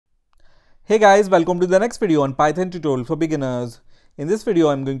Hey guys, welcome to the next video on Python tutorial for beginners. In this video,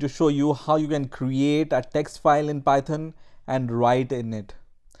 I'm going to show you how you can create a text file in Python and write in it.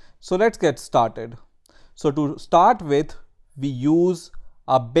 So let's get started. So to start with, we use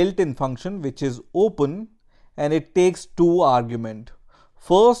a built-in function which is open, and it takes two arguments.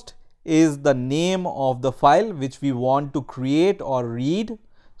 First is the name of the file which we want to create or read.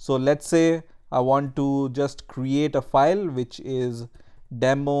 So let's say I want to just create a file which is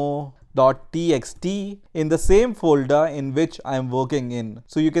demo.txt in the same folder in which I am working in.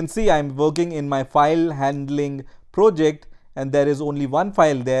 So you can see I am working in my file handling project, and there is only one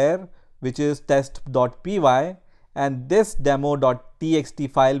file there which is test.py, and this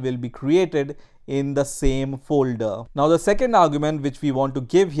demo.txt file will be created in the same folder. Now the second argument which we want to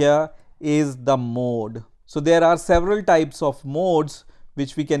give here is the mode. So there are several types of modes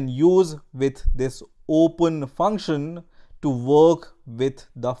which we can use with this open function to work with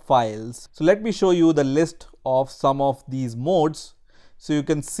the files. So let me show you the list of some of these modes. So you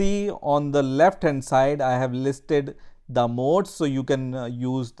can see on the left hand side I have listed the modes. So you can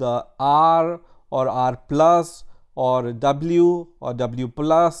use the R or R plus or W or W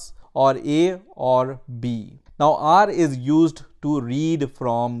plus or A or B. Now R is used to read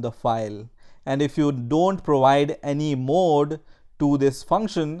from the file, and if you don't provide any mode to this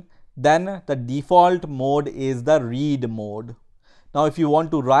function, then the default mode is the read mode. Now if you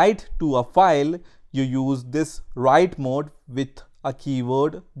want to write to a file, you use this write mode with a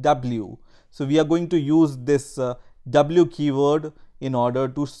keyword W. So we are going to use this W keyword in order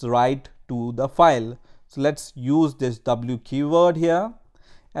to write to the file. So let's use this W keyword here,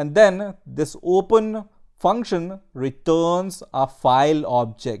 and then this open function returns a file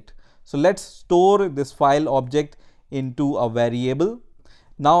object. So let's store this file object into a variable.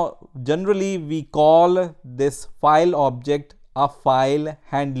 Now generally we call this file object a file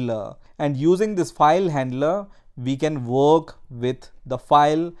handler, and using this file handler we can work with the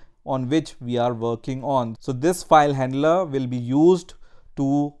file on which we are working on. So this file handler will be used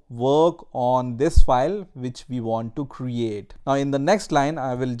to work on this file which we want to create. Now in the next line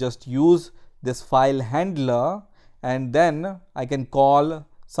I will just use this file handler, and then I can call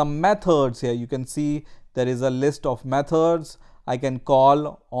some methods here. You can see there is a list of methods I can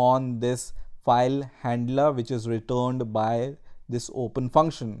call on this file handler which is returned by this open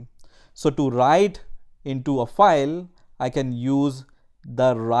function. So to write into a file, I can use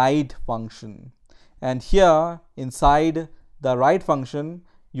the write function, and here inside the write function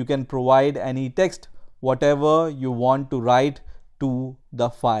you can provide any text whatever you want to write to the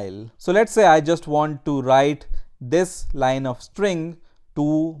file. So let's say I just want to write this line of string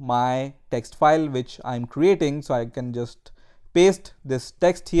to my text file which I'm creating. So I can just paste this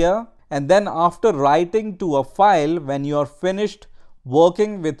text here, and then after writing to a file, when you are finished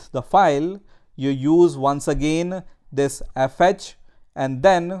working with the file, you use once again this fh and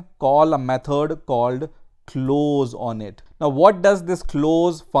then call a method called close on it. Now what does this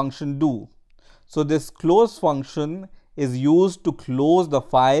close function do? So this close function is used to close the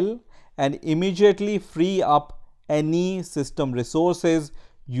file and immediately free up any system resources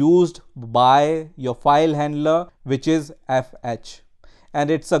used by your file handler, which is fh,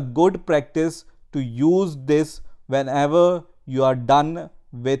 and it's a good practice to use this whenever you are done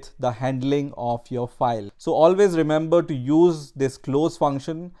with the handling of your file. So always remember to use this close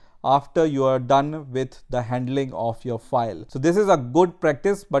function after you are done with the handling of your file. So this is a good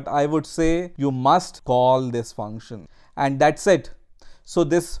practice, but I would say you must call this function, and that's it. So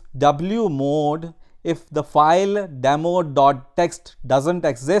this W mode, if the file demo.txt doesn't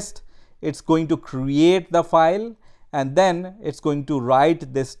exist, it's going to create the file and then it's going to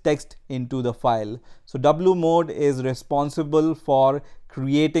write this text into the file. So W mode is responsible for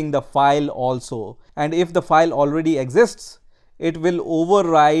creating the file also, and if the file already exists, it will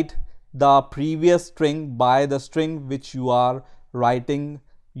overwrite the previous string by the string which you are writing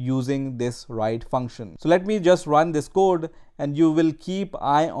using this write function. So let me just run this code, and you will keep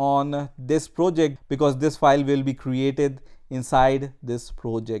eye on this project because this file will be created inside this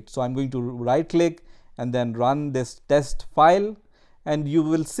project. So I'm going to right click and then run this test file, and you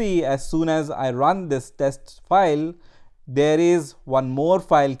will see as soon as I run this test file, there is one more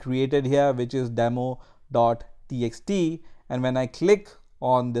file created here which is demo.txt, and when I click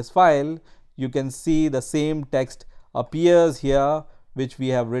on this file, you can see the same text appears here which we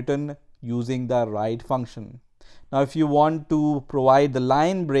have written using the write function. Now if you want to provide the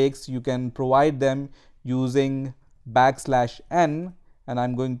line breaks, you can provide them using \n, and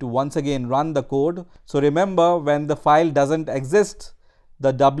I'm going to once again run the code. So remember, when the file doesn't exist,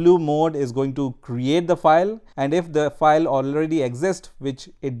 the W mode is going to create the file, and if the file already exists, which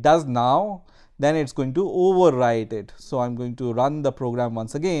it does now, then it's going to overwrite it. So I'm going to run the program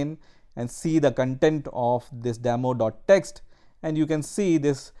once again and see the content of this demo.txt, and you can see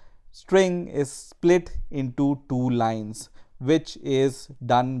this string is split into 2 lines, which is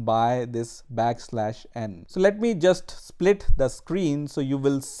done by this \n. So let me just split the screen so you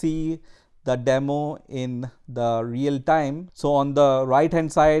will see the demo in the real time. So on the right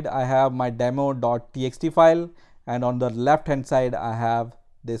hand side I have my demo.txt file, and on the left hand side I have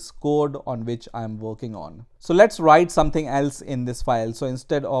this code on which I'm working on. So let's write something else in this file. So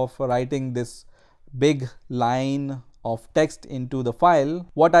instead of writing this big line of text into the file,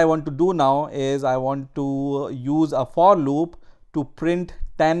 what I want to do now is I want to use a for loop to print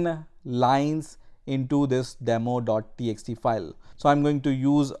 10 lines into this demo.txt file. So I'm going to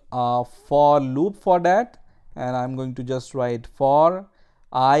use a for loop for that, and I'm going to just write for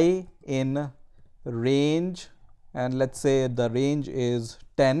I in range, and let's say the range is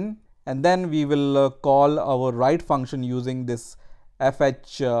 10, and then we will call our write function using this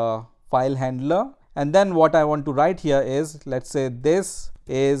fh file handler. And then what I want to write here is, let's say this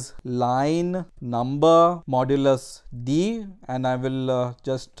is line number modulus d, and I will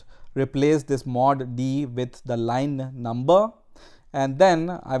just replace this mod d with the line number, and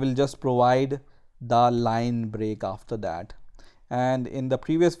then I will just provide the line break after that. And in the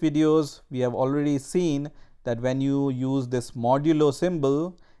previous videos we have already seen that when you use this modulo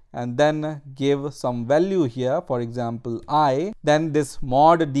symbol and then give some value here, for example I, then this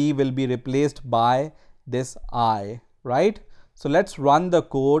mod d will be replaced by this I, right? So let's run the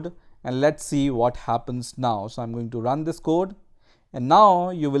code and let's see what happens now. So I'm going to run this code, and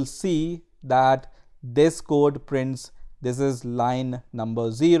now you will see that this code prints this is line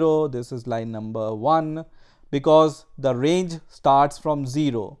number 0, this is line number 1, because the range starts from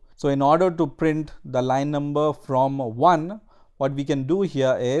 0. So in order to print the line number from 1, what we can do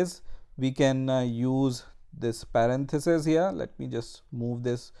here is we can use this parenthesis here. Let me just move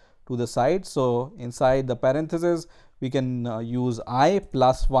this to the side. So inside the parenthesis we can use I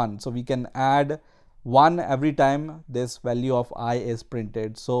plus 1. So we can add 1 every time this value of I is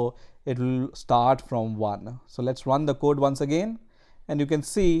printed. So it will start from 1. So let's run the code once again, and you can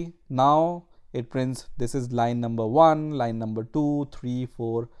see now it prints this is line number 1, line number 2, 3,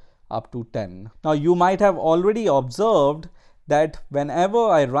 4 up to 10. Now you might have already observed that whenever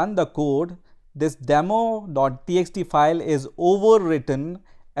I run the code, this demo.txt file is overwritten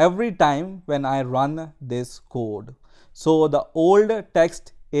every time when I run this code. So the old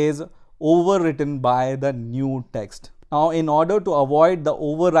text is overwritten by the new text. Now in order to avoid the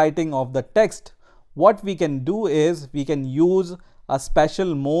overwriting of the text, what we can do is we can use a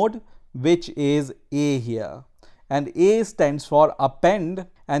special mode which is A here, and A stands for append,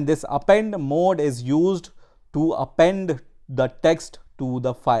 and this append mode is used to append the text to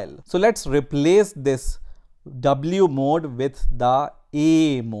the file. So let's replace this W mode with the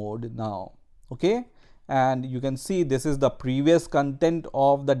A mode now, okay? And you can see this is the previous content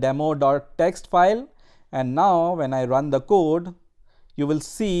of the demo.txt file, and now when I run the code, you will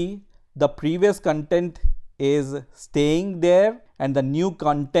see the previous content is staying there and the new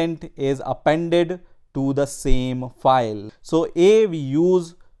content is appended to the same file. So A we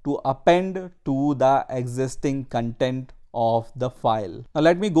use to append to the existing content of the file. Now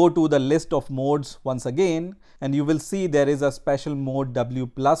let me go to the list of modes once again, and you will see there is a special mode W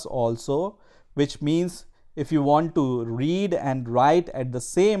plus also, which means if you want to read and write at the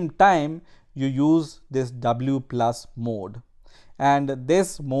same time, you use this W plus mode. And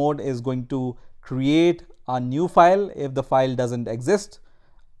this mode is going to create a new file if the file doesn't exist.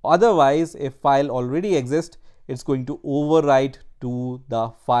 Otherwise, if file already exists, it's going to overwrite to the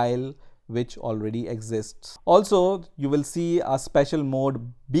file which already exists. Also, you will see a special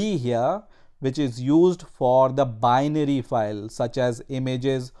mode B here, which is used for the binary file such as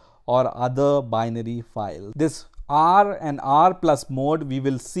images or other binary files. This R and R plus mode we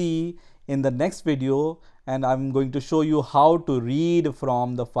will see in the next video, and I'm going to show you how to read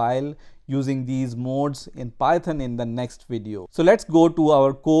from the file using these modes in Python in the next video. So let's go to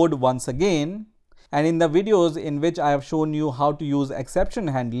our code once again. And in the videos in which I have shown you how to use exception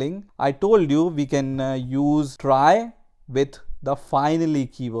handling, I told you we can use try with the finally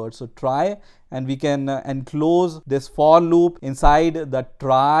keyword. So try, and we can enclose this for loop inside the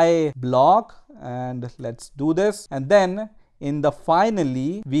try block, and let's do this. And then in the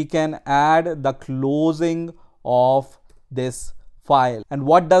finally we can add the closing of this file. And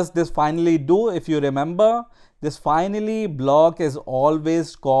what does this finally do? If you remember, this finally block is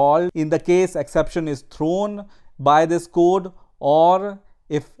always called in the case exception is thrown by this code, or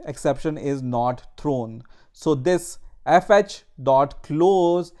if exception is not thrown. So this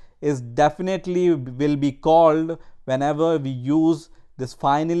fh.close is definitely will be called whenever we use this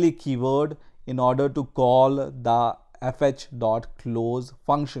finally keyword in order to call the fh.close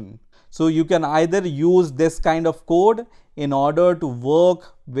function. So you can either use this kind of code in order to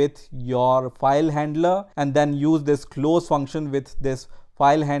work with your file handler and then use this close function with this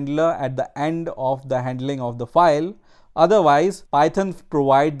file handler at the end of the handling of the file. Otherwise, Python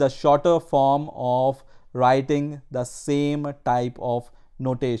provides the shorter form of writing the same type of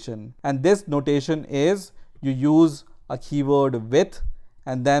notation. And this notation is you use a keyword with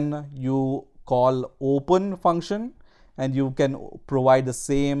and then you call open function, and you can provide the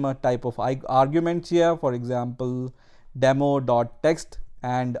same type of arguments here. For example, demo.text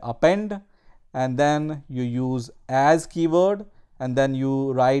and append, and then you use as keyword and then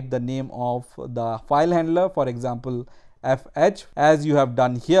you write the name of the file handler, for example fh, as you have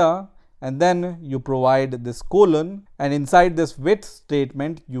done here, and then you provide this colon, and inside this with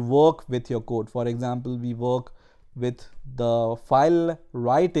statement you work with your code. For example, we work with the file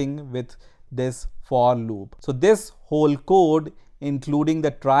writing with this for loop. So this whole code, including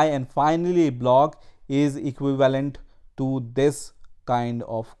the try and finally block, is equivalent to this kind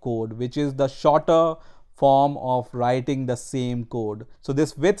of code, which is the shorter form of writing the same code. So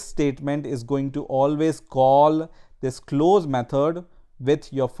this with statement is going to always call this close method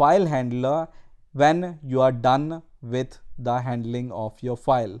with your file handler when you are done with the handling of your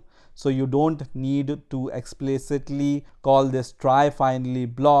file. So you don't need to explicitly call this try finally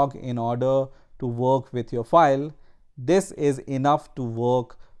block in order to work with your file. This is enough to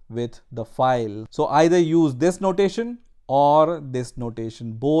work with the file. So either use this notation or this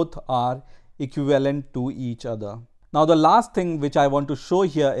notation. Both are equivalent to each other. Now the last thing which I want to show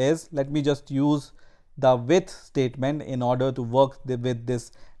here is, let me just use the with statement in order to work with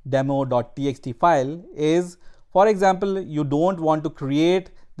this demo.txt file is, for example, you don't want to create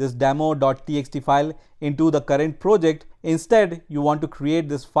this demo.txt file into the current project. Instead, you want to create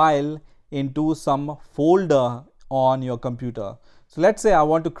this file into some folder on your computer. So let's say I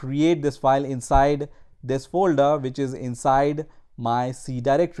want to create this file inside this folder, which is inside my C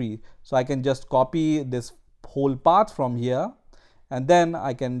directory. So I can just copy this whole path from here, and then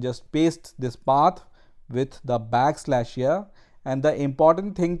I can just paste this path with the backslash here. And the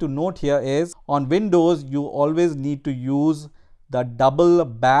important thing to note here is, on Windows you always need to use the double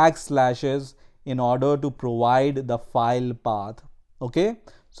backslashes in order to provide the file path. Okay,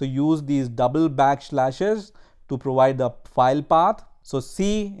 so use these double backslashes to provide the file path. So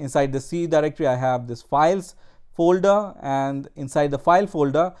C, inside the C directory I have this files folder, and inside the file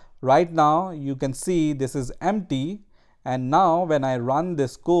folder right now you can see this is empty. And now when I run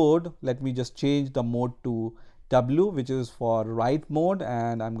this code, let me just change the mode to W, which is for write mode,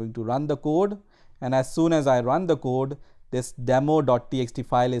 and I'm going to run the code. And as soon as I run the code, this demo.txt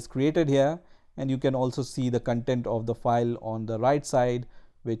file is created here, and you can also see the content of the file on the right side,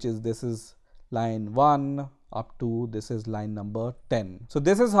 which is this is line 1 up to this is line number 10. So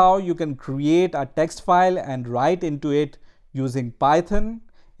this is how you can create a text file and write into it using Python.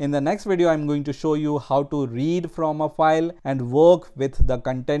 In the next video, I'm going to show you how to read from a file and work with the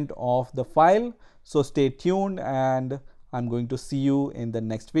content of the file. So stay tuned, and I'm going to see you in the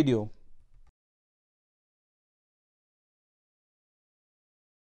next video.